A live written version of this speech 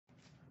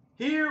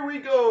Here we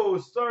go.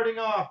 Starting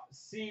off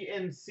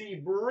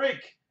CNC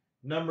break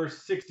number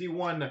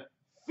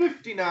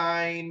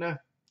 6159.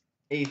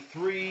 A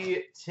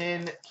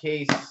 310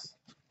 case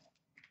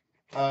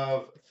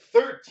of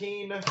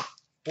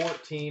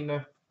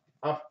 1314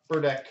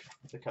 Upper Deck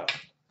the Cup.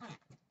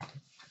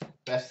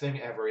 Best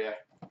thing ever, yeah.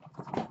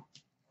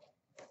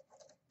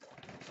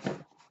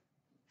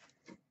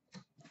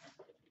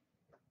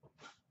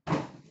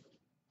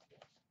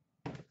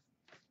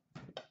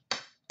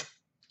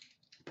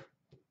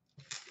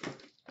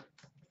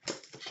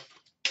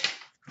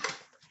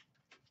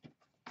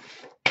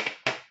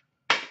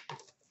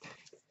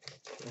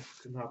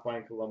 Could not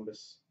find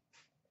Columbus.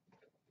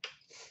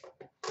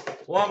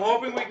 Well, I'm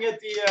hoping we can get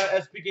the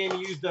SP Game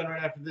Used done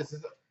right after this.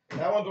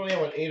 That one's only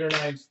what 8 or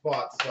 9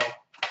 spots, so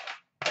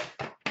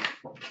I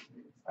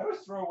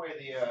always throw away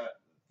the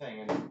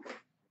thing. And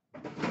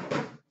there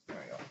we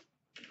go.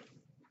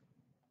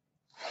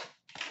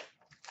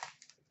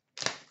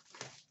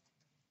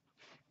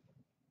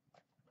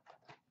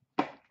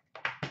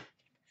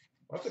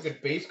 That's a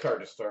good base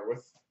card to start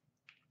with.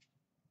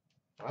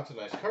 That's a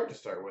nice card to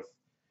start with.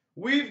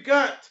 We've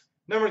got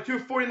number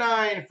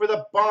 249 for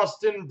the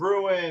Boston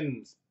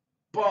Bruins,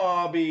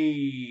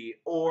 Bobby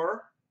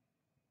Orr.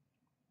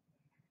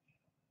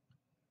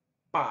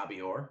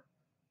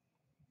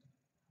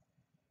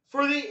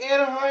 For the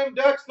Anaheim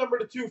Ducks, number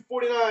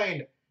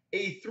 249,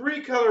 a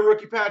 3-color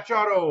rookie patch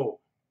auto,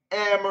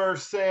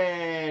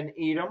 Emerson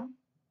Edom.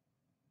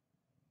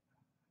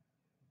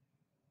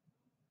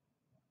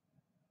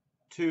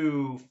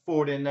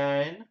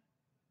 249,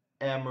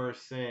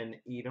 Emerson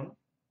Edom.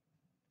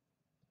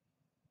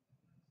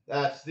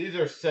 These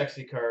are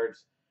sexy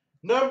cards.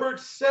 Numbered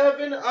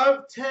 7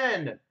 of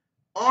 10,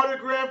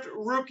 autographed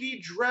rookie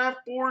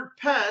draft board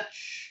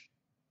patch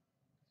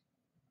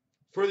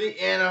for the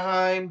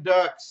Anaheim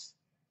Ducks,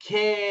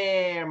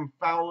 Cam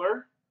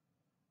Fowler.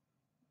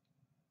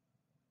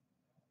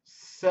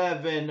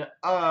 7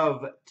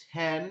 of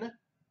 10,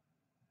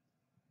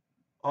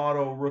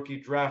 auto rookie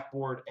draft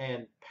board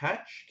and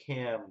patch,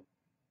 Cam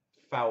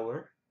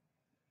Fowler.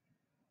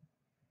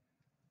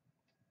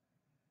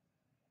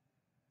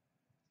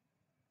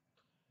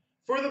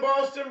 For the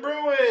Boston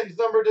Bruins,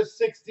 number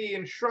 60,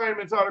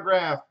 enshrinement's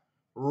autograph,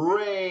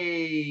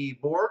 Ray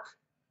Bourque.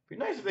 Be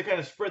nice if they kind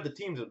of spread the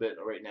teams a bit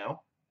right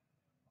now.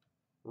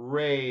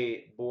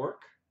 Ray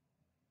Bourque.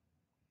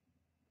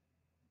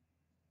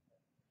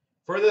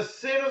 For the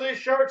San Jose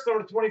Sharks,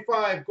 number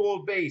 25,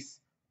 gold base,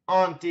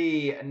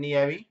 Antti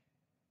Niemi.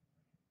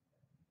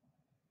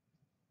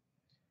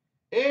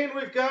 And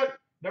we've got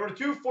number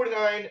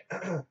 249,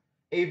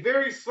 a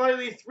very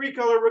slightly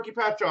 3-color rookie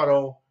patch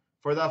auto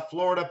for the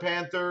Florida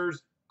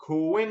Panthers,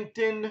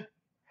 Quentin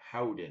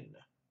Howden.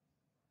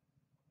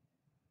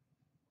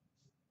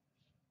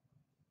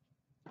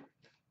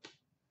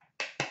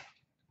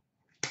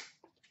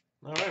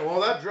 All right,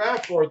 well, that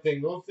draft board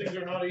thing, those things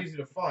are not easy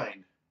to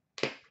find.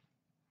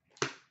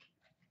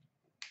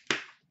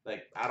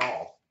 Like, at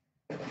all.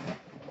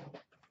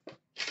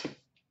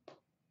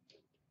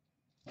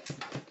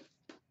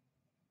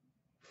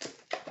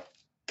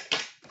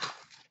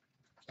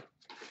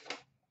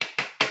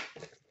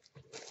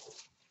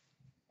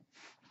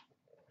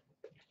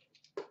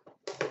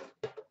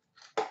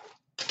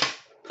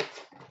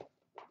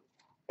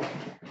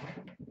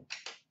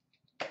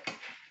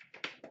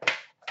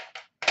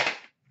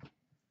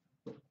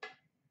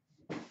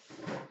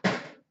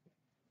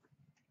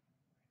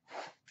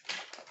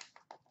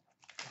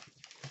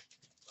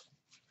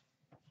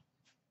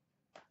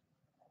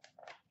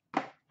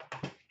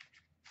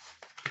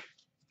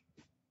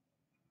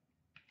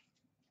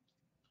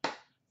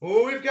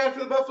 Well, we've got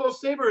for the Buffalo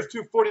Sabres,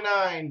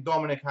 249,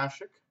 Dominik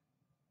Hasek.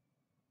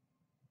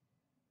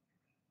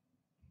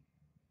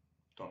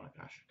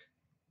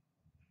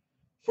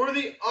 For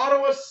the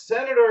Ottawa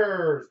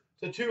Senators,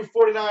 the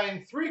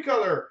 249,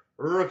 3-color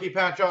rookie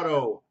patch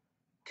auto,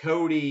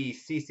 Cody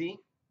Ceci.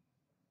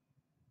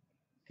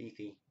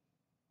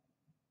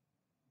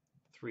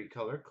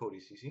 3-color, Cody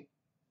Ceci.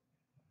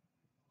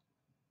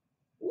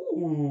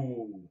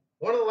 Ooh,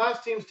 one of the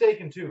last teams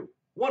taken, too.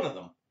 One of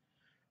them.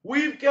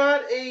 We've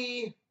got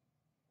a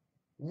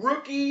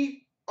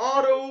rookie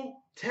auto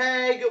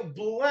tag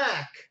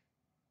black,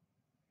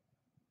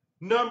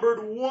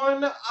 numbered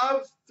 1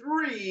 of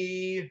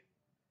 3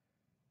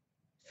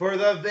 for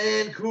the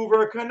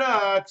Vancouver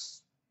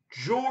Canucks,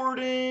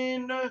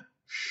 Jordan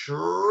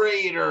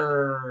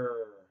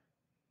Schrader.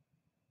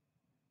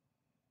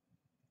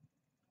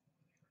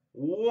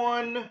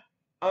 1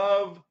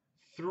 of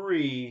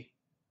 3,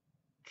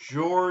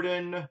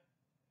 Jordan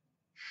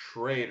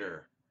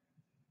Schrader.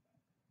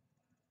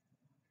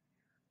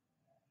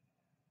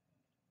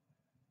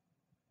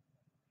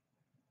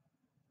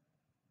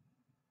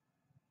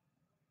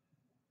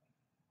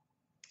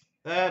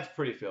 That's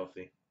pretty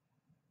filthy.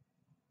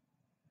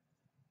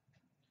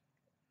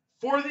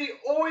 For the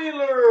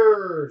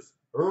Oilers,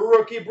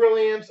 rookie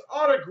brilliance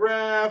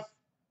autograph,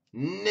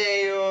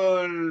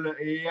 Nail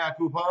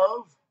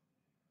Yakupov.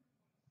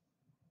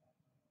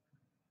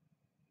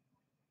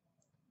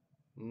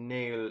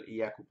 Nail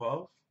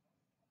Yakupov.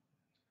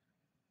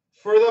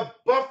 For the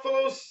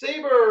Buffalo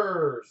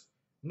Sabres,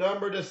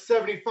 number to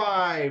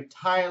 75,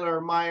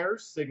 Tyler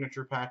Myers,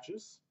 signature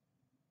patches.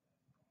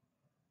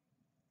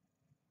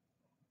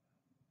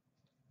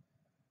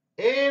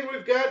 And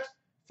we've got,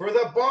 for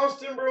the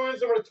Boston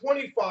Bruins, number to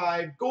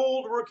 25,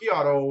 gold rookie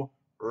auto,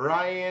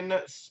 Ryan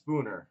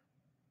Spooner.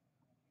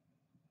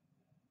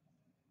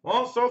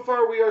 Well, so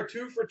far we are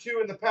 2 for 2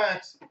 in the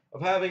packs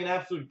of having an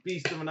absolute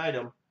beast of an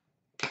item.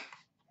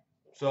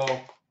 So,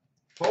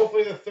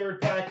 hopefully the third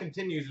pack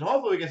continues, and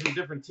hopefully we get some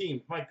different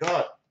teams. My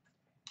God.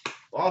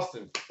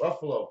 Boston,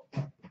 Buffalo.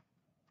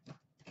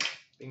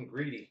 Being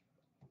greedy.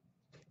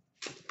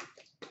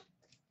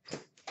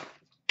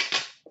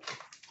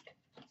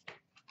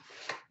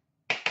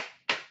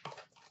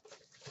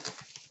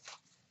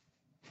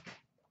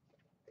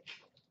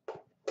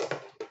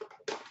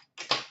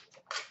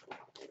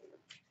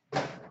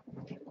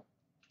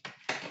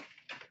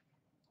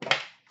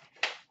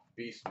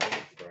 Beast Mode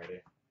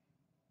Friday.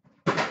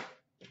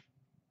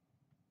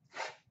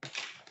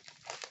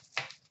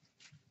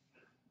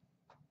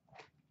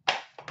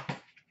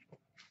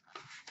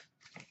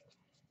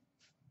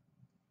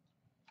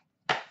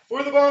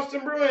 For the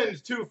Boston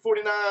Bruins,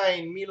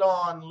 249,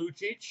 Milan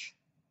Lucic.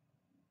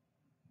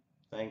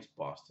 Thanks,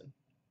 Boston.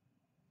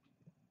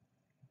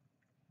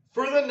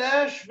 For the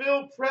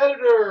Nashville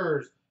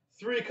Predators,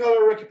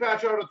 3-color rookie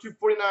patch auto,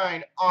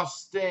 249,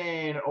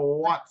 Austin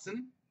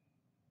Watson.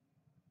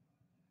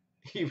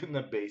 Even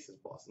the base is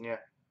Boston. Yeah,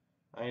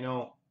 I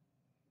know.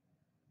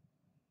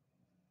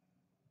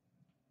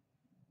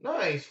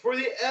 Nice. For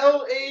the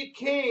LA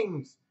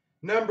Kings,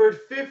 numbered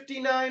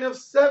 59 of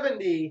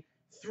 70,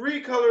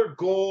 3-color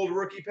gold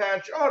rookie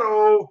patch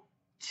auto,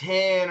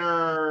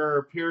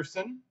 Tanner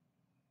Pearson.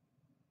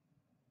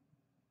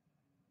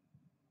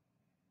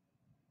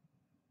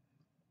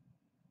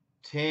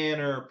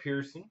 Tanner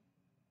Pearson.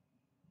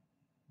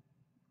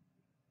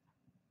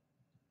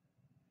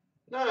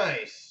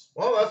 Nice.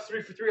 Well, that's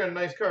 3 for 3 on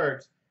nice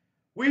cards.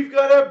 We've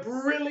got a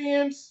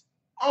brilliant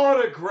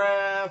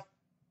autograph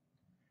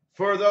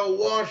for the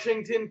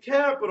Washington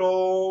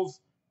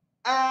Capitals,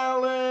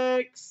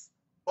 Alex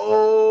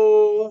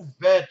Ovechkin.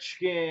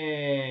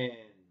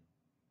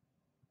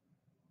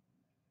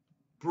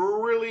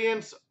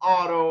 Brilliant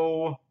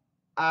auto,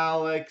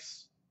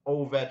 Alex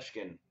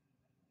Ovechkin.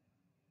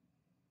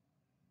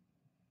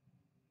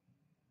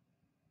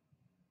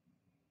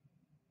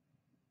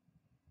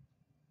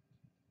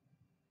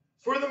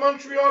 For the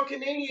Montreal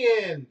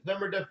Canadiens,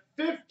 number to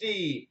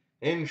 50,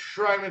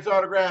 enshrinement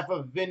autograph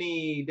of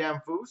Vinny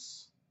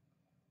Damphousse.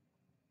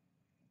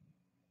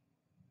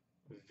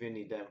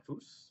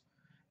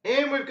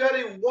 And we've got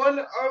a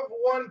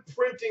 1-of-1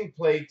 printing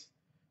plate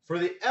for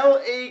the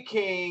LA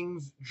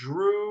Kings,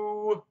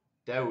 Drew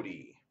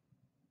Doughty.